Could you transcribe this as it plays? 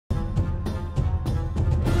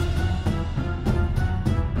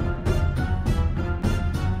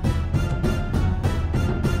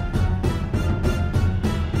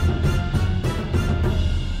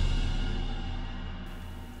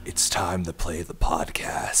time to play the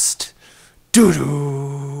podcast.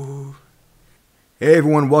 Doo-doo! Hey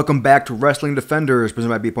everyone, welcome back to Wrestling Defenders,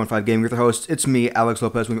 presented by Bpoint5 Gaming with your host. It's me, Alex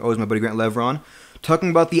Lopez, with always my buddy Grant Levron, talking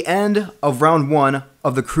about the end of round one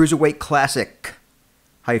of the Cruiserweight Classic.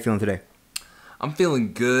 How you feeling today? I'm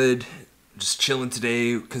feeling good. Just chilling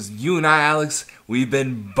today, because you and I, Alex, we've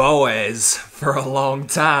been boys for a long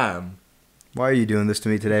time. Why are you doing this to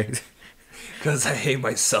me today? Because I hate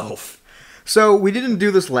myself. So, we didn't do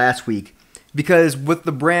this last week, because with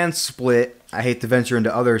the brand split, I hate to venture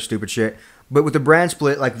into other stupid shit, but with the brand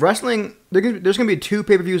split, like wrestling, there's going to be 2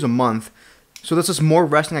 pay-per-views a month, so that's just more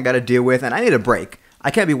wrestling I got to deal with, and I need a break. I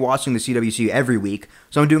can't be watching the CWC every week,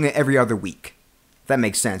 so I'm doing it every other week. If that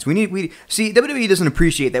makes sense. See, WWE doesn't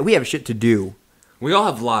appreciate that we have shit to do. We all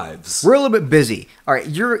have lives. We're a little bit busy. All right,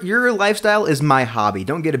 your lifestyle is my hobby.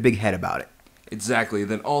 Don't get a big head about it. Exactly.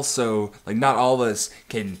 Then also, like, not all of us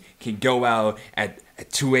can go out at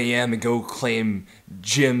 2 a.m. and go claim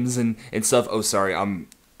gyms and stuff. Oh, sorry, I'm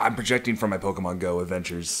projecting from my Pokemon Go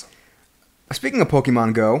adventures. Speaking of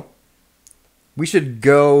Pokemon Go, we should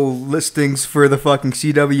go listings for the fucking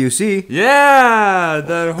CWC. Yeah,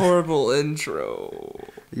 that horrible intro.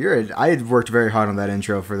 I had worked very hard on that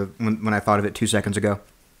intro when I thought of it 2 seconds ago.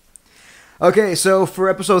 Okay, so for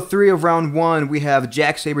episode 3 of round 1, we have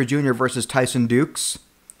Jack Sabre Jr. versus Tyson Dukes.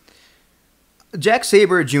 Jack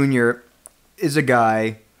Sabre Jr. is a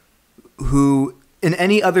guy who, in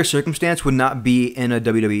any other circumstance, would not be in a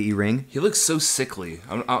WWE ring. He looks so sickly.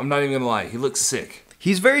 I'm not even gonna lie. He looks sick.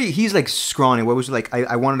 He's like scrawny. What was it like?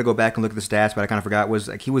 I wanted to go back and look at the stats, but I kind of forgot. Was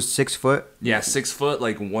like he was 6 foot? Yeah, 6 foot,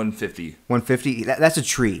 like 150. 150. That's a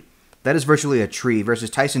tree. That is virtually a tree. Versus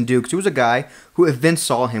Tyson Dukes, who was a guy who, if Vince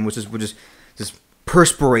saw him, was just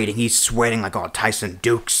perspirating. He's sweating like, oh, Tyson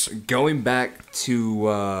Dukes. Going back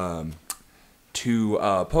to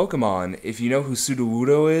Pokemon, if you know who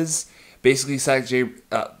Sudowoodo is, basically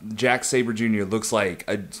Jack Sabre Jr. looks like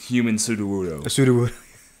a human Sudowoodo. A Sudowoodo.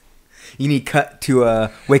 You need Cut to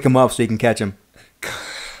wake him up so you can catch him.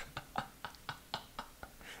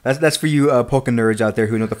 That's for you Pokemon nerds out there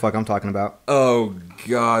who know what the fuck I'm talking about. Oh,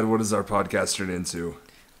 God, what does our podcast turn into?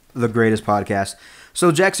 The greatest podcast.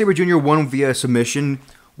 So Jack Sabre Jr. won via submission.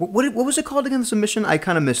 What was it called again, the submission? I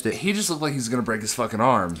kind of missed it. He just looked like he's going to break his fucking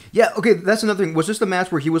arm. Yeah, okay, that's another thing. Was this the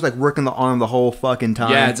match where he was like working the arm the whole fucking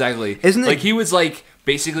time? Yeah, exactly. Isn't it? Like he was like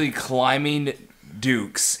basically climbing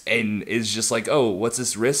Dukes and is just like, oh, what's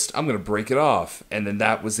this wrist? I'm going to break it off. And then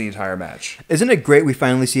that was the entire match. Isn't it great we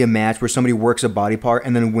finally see a match where somebody works a body part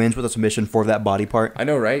and then wins with a submission for that body part? I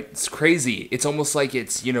know, right? It's crazy. It's almost like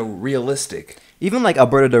it's, realistic. Even like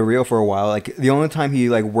Alberto Del Rio for a while, like the only time he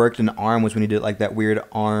like worked an arm was when he did like that weird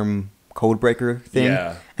arm code breaker thing.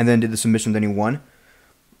 Yeah. And then did the submission, then he won.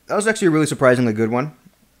 That was actually a really surprisingly good one.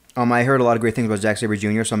 I heard a lot of great things about Zack Sabre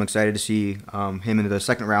Jr., so I'm excited to see him in the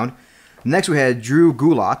second round. Next, we had Drew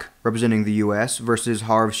Gulak, representing the U.S., versus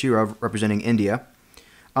Harv Shira, representing India.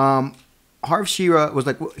 Harv Shira was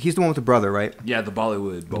like, he's the one with the brother, right? Yeah, the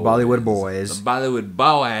Bollywood boys. The Bollywood boys. The Bollywood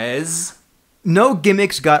boys. No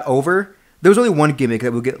gimmicks got over. There was only one gimmick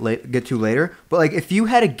that we'll get to later. But like, if you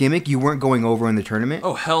had a gimmick, you weren't going over in the tournament.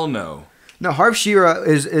 Oh, hell no. No, Harv Shira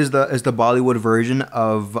is the Bollywood version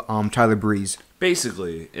of Tyler Breeze.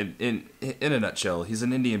 Basically, in a nutshell, he's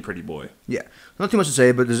an Indian pretty boy. Yeah, not too much to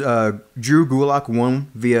say, but there's Drew Gulak won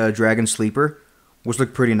via Dragon Sleeper, which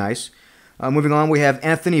looked pretty nice. Moving on, we have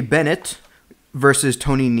Anthony Bennett versus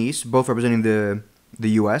Tony Nese, both representing the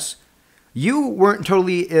U.S. You weren't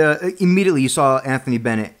totally immediately you saw Anthony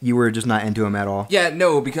Bennett, you were just not into him at all. Yeah,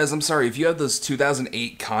 no, because I'm sorry, if you have those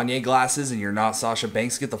 2008 Kanye glasses and you're not Sasha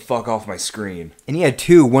Banks, get the fuck off my screen. And he had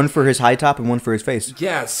 2, one for his high top and one for his face.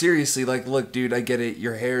 Yeah, seriously, like, look, dude, I get it.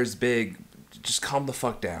 Your hair is big. Just calm the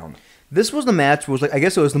fuck down. This was the match. I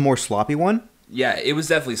guess it was the more sloppy one. Yeah, it was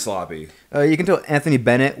definitely sloppy. You can tell Anthony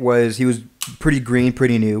Bennett was pretty green,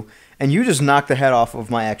 pretty new, and you just knocked the head off of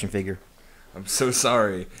my action figure. I'm so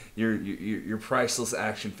sorry. Your priceless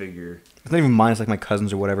action figure. It's not even mine. It's like my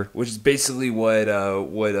cousin's or whatever. Which is basically what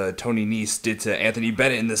Tony Nese did to Anthony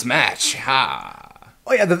Bennett in this match. Ha!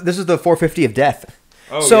 Oh yeah, this is the 450 of death.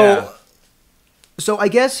 Oh yeah. So I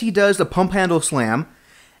guess he does the pump handle slam.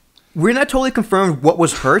 We're not totally confirmed what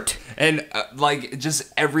was hurt. And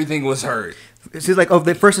just everything was hurt. It's like, oh,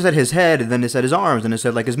 first it said his head, and then it said his arms, and it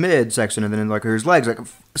said like his mid section, and then like his legs, like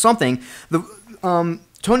something.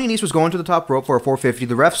 Tony Nese was going to the top rope for a 450.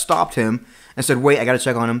 The ref stopped him and said, wait, I got to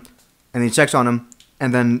check on him. And he checks on him.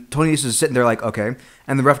 And then Tony Nese is sitting there like, okay.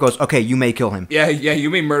 And the ref goes, okay, you may kill him. Yeah,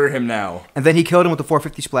 you may murder him now. And then he killed him with the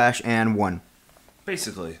 450 splash and won.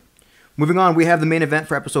 Basically. Moving on, we have the main event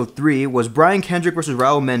for episode 3 was Brian Kendrick versus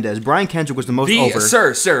Raul Mendez. Brian Kendrick was the most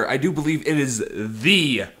over. Sir, I do believe it is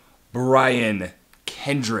the Brian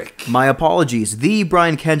Kendrick. My apologies. The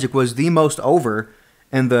Brian Kendrick was the most over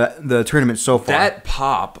in the tournament so far. That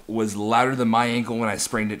pop was louder than my ankle when I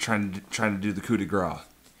sprained it trying to do the coup de grace.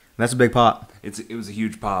 That's a big pop. It was a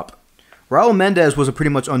huge pop. Raul Mendez was a pretty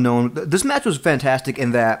much unknown. This match was fantastic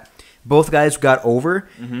in that both guys got over,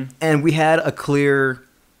 and we had a clear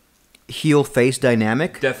heel-face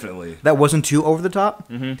dynamic. Definitely. That wasn't too over the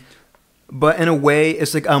top. But in a way,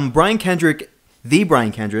 it's like Brian Kendrick, the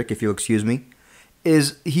Brian Kendrick, if you'll excuse me,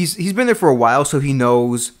 he's been there for a while, so he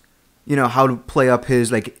knows, how to play up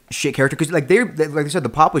his shit character. Because like I said, the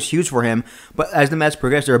pop was huge for him. But as the match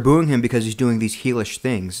progressed, they were booing him because he's doing these heelish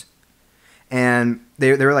things. And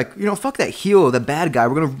they were like, fuck that heel, the bad guy.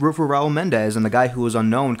 We're gonna root for Raul Mendez. And the guy who was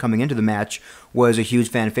unknown coming into the match was a huge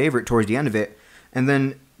fan favorite towards the end of it. And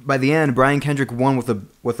then by the end, Brian Kendrick won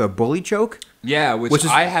with a bully choke. Yeah, which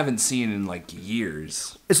I haven't seen in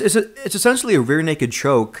years. It's essentially a rear naked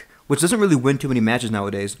choke, which doesn't really win too many matches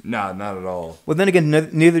nowadays. Nah, not at all. Well, then again,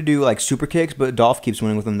 neither do super kicks, but Dolph keeps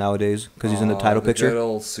winning with them nowadays because he's in the title picture. The good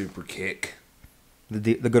old super kick.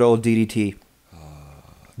 The good old DDT.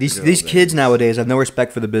 These kids nowadays have no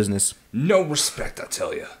respect for the business. No respect, I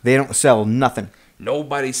tell you. They don't sell nothing.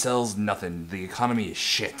 Nobody sells nothing. The economy is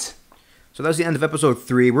shit. So that was the end of episode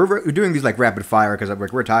 3. We're doing these rapid fire because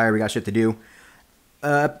we're tired. We got shit to do.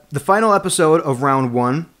 The final episode of round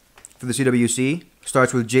 1 for the CWC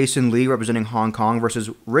starts with Jason Lee representing Hong Kong versus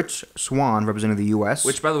Rich Swann representing the U.S.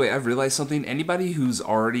 Which, by the way, I've realized something. Anybody who's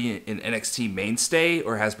already an NXT mainstay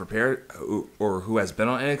or has prepared or who has been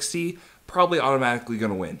on NXT probably automatically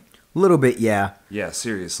going to win. A little bit, yeah. Yeah,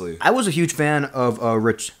 seriously. I was a huge fan of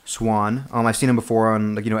Rich Swann. I've seen him before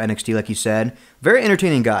on NXT, like you said. Very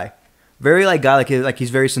entertaining guy. Very guy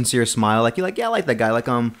he's very sincere smile. I like that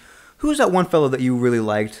guy. Who's that one fellow that you really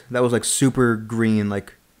liked? That was super green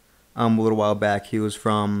a little while back. He was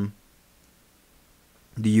from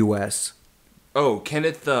the U.S. Oh,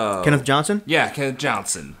 Kenneth Johnson? Yeah, Kenneth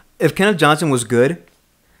Johnson. If Kenneth Johnson was good,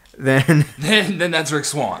 then then that's Rick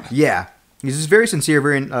Swann. Yeah. He's just very sincere,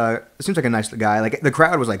 seems like a nice guy. The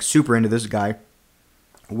crowd was super into this guy.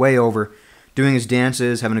 Way over. Doing his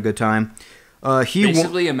dances, having a good time.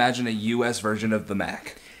 Basically, imagine a U.S. version of the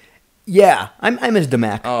Mac. Yeah, I miss the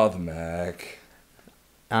Mac. Oh, the Mac.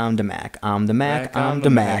 I'm the Mac. I'm the Mac. I'm the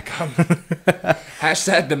Mac.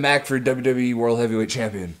 Hashtag the Mac for WWE World Heavyweight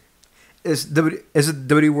Champion. Is it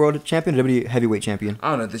WWE World Champion or WWE Heavyweight Champion? I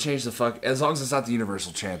don't know. They changed the fuck. As long as it's not the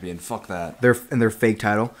Universal Champion, fuck that. Their fake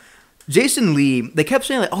title. Jason Lee, they kept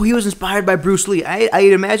saying he was inspired by Bruce Lee. I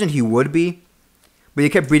imagined he would be. But he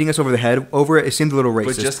kept beating us over the head over it. It seemed a little racist.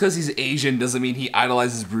 But just because he's Asian doesn't mean he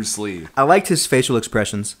idolizes Bruce Lee. I liked his facial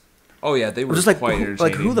expressions. Oh, yeah, they were just quite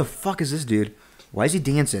entertaining. Who the fuck is this dude? Why is he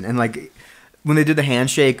dancing? And, when they did the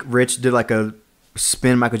handshake, Rich did, a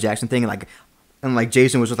spin Michael Jackson thing. And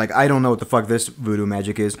Jason was just I don't know what the fuck this voodoo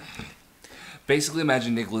magic is. Basically,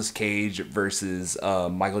 imagine Nicolas Cage versus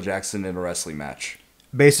Michael Jackson in a wrestling match.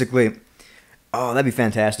 Basically. Oh, that'd be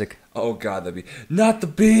fantastic. Oh, God, that'd be... Not the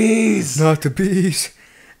bees! Not the bees.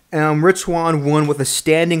 Rich Swann won with a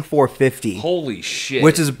standing 450. Holy shit.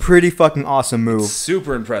 Which is a pretty fucking awesome move. It's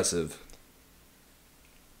super impressive.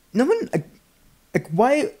 No one...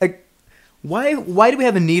 why do we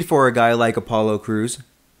have a need for a guy like Apollo Crews?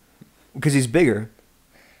 Because he's bigger.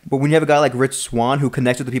 But when you have a guy like Rich Swann who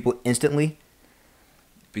connects with the people instantly...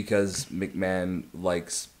 Because McMahon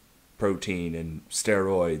likes protein and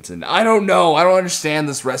steroids, and I don't know. I don't understand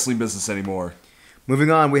this wrestling business anymore. Moving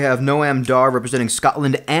on, we have Noam Dar representing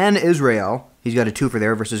Scotland and Israel. He's got a 2 for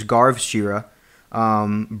there versus Garv Shira,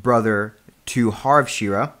 brother to Harv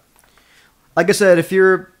Shira. Like I said, if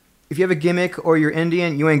you have a gimmick or you're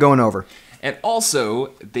Indian, you ain't going over. And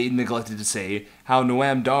also, they neglected to say how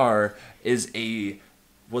Noam Dar was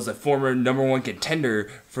a former #1 contender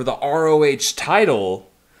for the ROH title.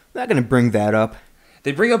 I'm not gonna bring that up.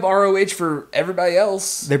 They bring up ROH for everybody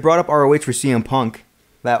else. They brought up ROH for CM Punk.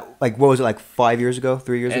 That, what was it, 5 years ago,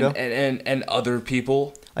 3 years ago? And other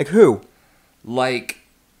people. Who? They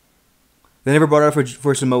never brought it up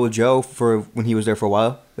for Samoa Joe for when he was there for a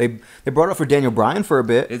while. They brought it up for Daniel Bryan for a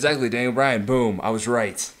bit. Exactly, Daniel Bryan. Boom, I was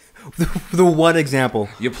right. The one example.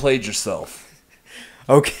 You played yourself.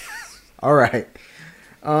 Okay. All right.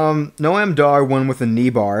 Noam Dar won with a knee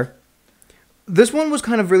bar. This one was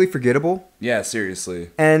kind of really forgettable. Yeah,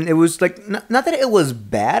 seriously. And it was not that it was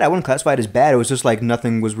bad. I wouldn't classify it as bad. It was just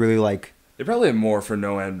nothing was really They probably have more for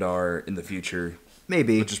Noam Dar in the future.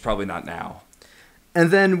 Maybe. Which is probably not now.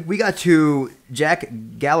 And then we got to Jack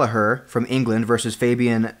Gallagher from England versus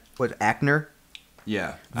Fabian Ackner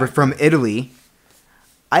Yeah. from Italy.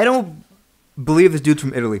 I don't believe this dude's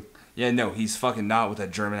from Italy. Yeah, no, he's fucking not with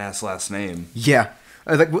that German ass last name. Yeah.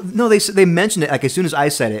 No, they mentioned it like as soon as I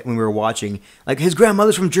said it when we were watching. Like his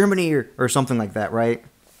grandmother's from Germany or something like that, right?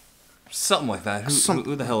 Something like that.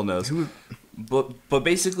 Who the hell knows? But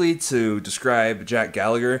basically, to describe Jack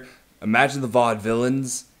Gallagher, imagine the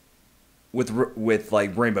vaudevillains with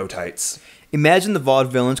like rainbow tights. Imagine the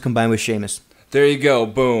vaudevillains combined with Sheamus. There you go.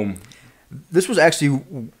 Boom. This was actually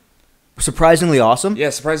surprisingly awesome. Yeah,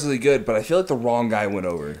 surprisingly good, but I feel like the wrong guy went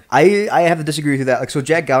over. I have to disagree with that. Like, so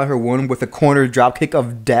Jack Gallagher won with a corner dropkick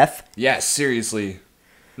of death. Yeah, seriously.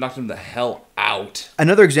 Knocked him the hell out.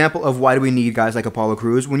 Another example of why do we need guys like Apollo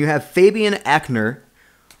Crews. When you have Fabian Ackner,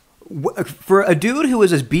 for a dude who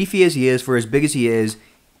is as beefy as he is, for as big as he is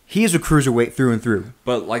a cruiserweight through and through.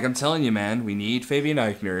 But like I'm telling you, man, we need Fabian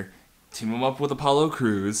Eichner, team him up with Apollo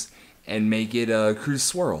Crews, and make it a Crews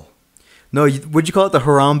swirl. No, would you call it the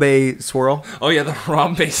Harambe swirl? Oh yeah, the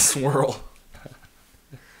Harambe swirl.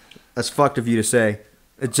 That's fucked of you to say.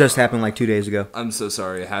 It just happened like 2 days ago. I'm so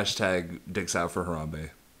sorry. Hashtag dicks out for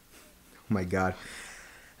Harambe. Oh my god.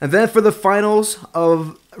 And then for the finals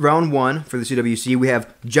of round 1 for the CWC, we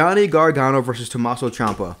have Johnny Gargano versus Tommaso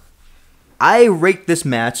Ciampa. I rate this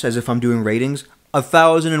match, as if I'm doing ratings,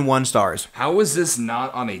 1,001 stars. How is this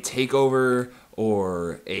not on a takeover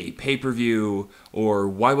or a pay-per-view, or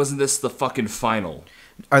why wasn't this the fucking final?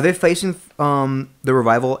 Are they facing the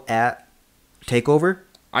Revival at TakeOver?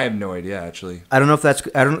 I have no idea, actually. I don't know if that's...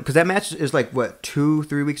 because that match is like, what,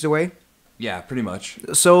 2-3 weeks away? Yeah, pretty much.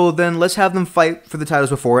 So then let's have them fight for the titles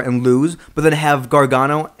before and lose, but then have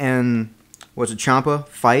Gargano and, Ciampa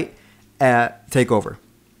fight at TakeOver.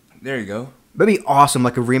 There you go. That'd be awesome,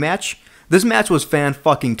 like a rematch. This match was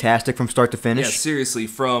fan-fucking-tastic from start to finish. Yeah, seriously,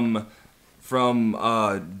 from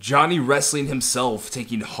Johnny Wrestling himself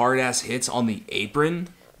taking hard-ass hits on the apron.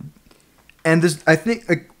 And this, I think,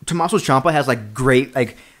 Tommaso Ciampa has, great,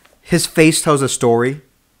 his face tells a story.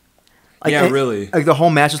 Yeah, really. The whole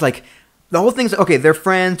match is, the whole thing's, okay, they're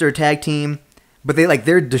friends, they're a tag team, but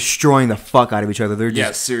they're destroying the fuck out of each other. They're just,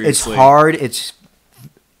 yeah, seriously. It's hard, it's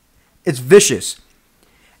vicious.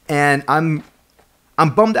 And I'm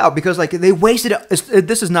bummed out because, they wasted it.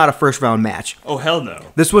 This is not a first-round match. Oh, hell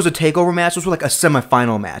no. This was a takeover match. This was, a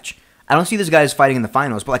semifinal match. I don't see these guys fighting in the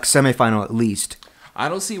finals, but, semifinal at least. I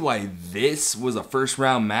don't see why this was a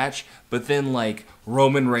first-round match, but then,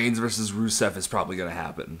 Roman Reigns versus Rusev is probably going to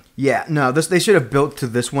happen. Yeah, no, they should have built to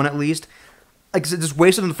this one at least. Just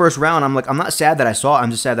wasted in the first round. I'm not sad that I saw it.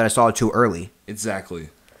 I'm just sad that I saw it too early. Exactly.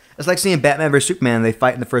 It's like seeing Batman vs Superman and they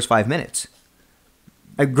fight in the first 5 minutes.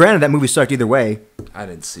 Granted, that movie sucked either way. I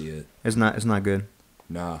didn't see it. It's not good.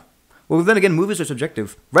 Nah. Well, then again, movies are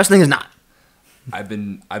subjective. Wrestling is not. I've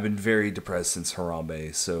been very depressed since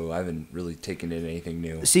Harambe, so I haven't really taken in anything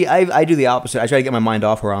new. See, I do the opposite. I try to get my mind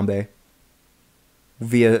off Harambe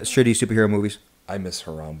via shitty superhero movies. I miss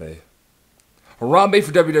Harambe. Harambe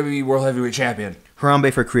for WWE World Heavyweight Champion.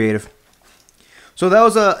 Harambe for creative. So that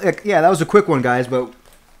was a quick one, guys. But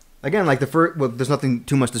again, there's nothing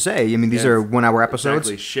too much to say. I mean, these are 1 hour episodes.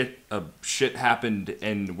 Exactly. Shit happened,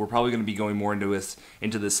 and we're probably going to be going more into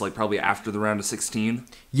this probably after the round of 16.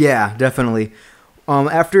 Yeah, definitely.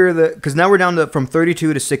 Because now we're down from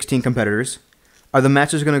 32 to 16 competitors. Are the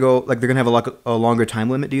matches going to go, they're going to have a longer time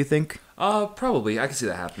limit, do you think? Probably. I can see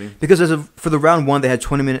that happening. Because for the round 1, they had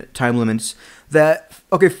 20-minute time limits. I'm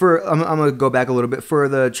going to go back a little bit. For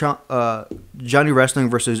the Johnny Wrestling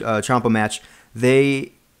versus Ciampa match,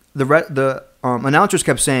 the announcers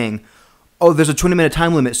kept saying, oh, there's a 20-minute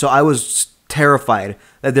time limit, so I was terrified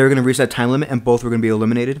that they were going to reach that time limit and both were going to be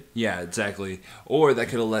eliminated. Yeah, exactly. Or that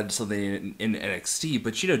could have led to something in NXT,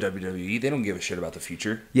 but WWE, they don't give a shit about the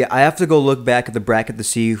future. Yeah, I have to go look back at the bracket to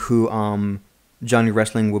see who Johnny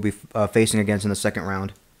Wrestling will be facing against in the second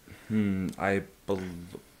round. I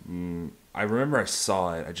remember I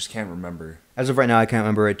saw it. I just can't remember. As of right now, I can't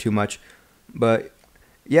remember it too much. But,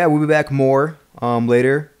 yeah, we'll be back more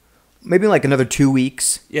later. Maybe another 2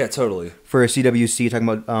 weeks. Yeah, totally. For a CWC, talking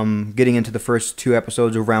about getting into the first 2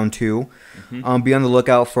 episodes of round 2. Mm-hmm. Be on the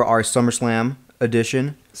lookout for our SummerSlam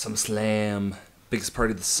edition. SummerSlam. Biggest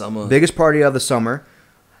party of the summer. Biggest party of the summer.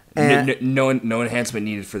 And no enhancement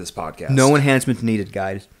needed for this podcast. No enhancements needed,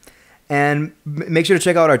 guys. And make sure to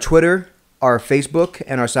check out our Twitter, our Facebook,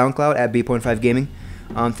 and our SoundCloud at Bpoint5 Gaming.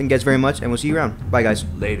 Thank you guys very much, and we'll see you around. Bye, guys.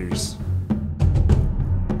 Laters.